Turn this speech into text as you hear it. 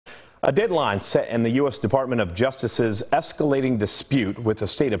A deadline set in the U.S. Department of Justice's escalating dispute with the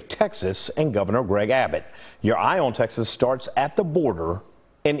state of Texas and Governor Greg Abbott. Your Eye on Texas starts at the border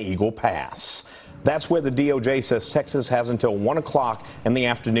in Eagle Pass. That's where the DOJ says Texas has until 1 o'clock in the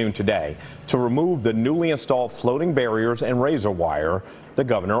afternoon today to remove the newly installed floating barriers and razor wire the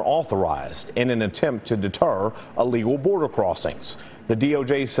governor authorized in an attempt to deter illegal border crossings. The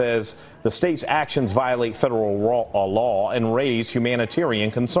DOJ says the state's actions violate federal law and raise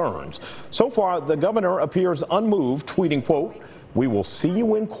humanitarian concerns. So far, the governor appears unmoved, tweeting, quote, "We will see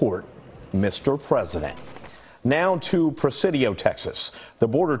you in court, Mr. President." Now to Presidio, Texas, the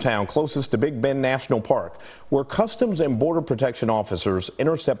border town closest to Big Bend National Park, where Customs and Border Protection officers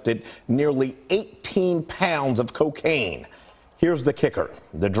intercepted nearly 18 pounds of cocaine. Here's the kicker.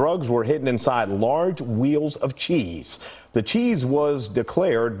 The drugs were hidden inside large wheels of cheese. The cheese was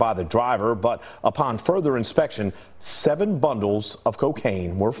declared by the driver, but upon further inspection, 7 bundles of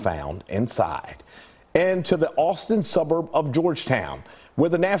cocaine were found inside. And to the Austin suburb of Georgetown,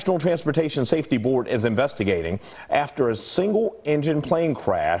 where the National Transportation Safety Board is investigating after a single-engine plane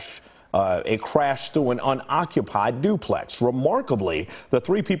crash. It crashed through an unoccupied duplex. Remarkably, the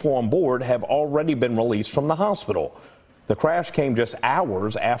 3 people on board have already been released from the hospital. The crash came just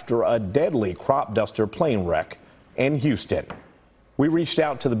hours after a deadly crop duster plane wreck in Houston. We reached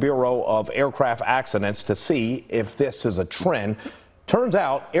out to the Bureau of Aircraft Accidents to see if this is a trend. Turns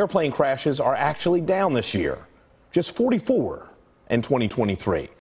out airplane crashes are actually down this year, just 44 in 2023.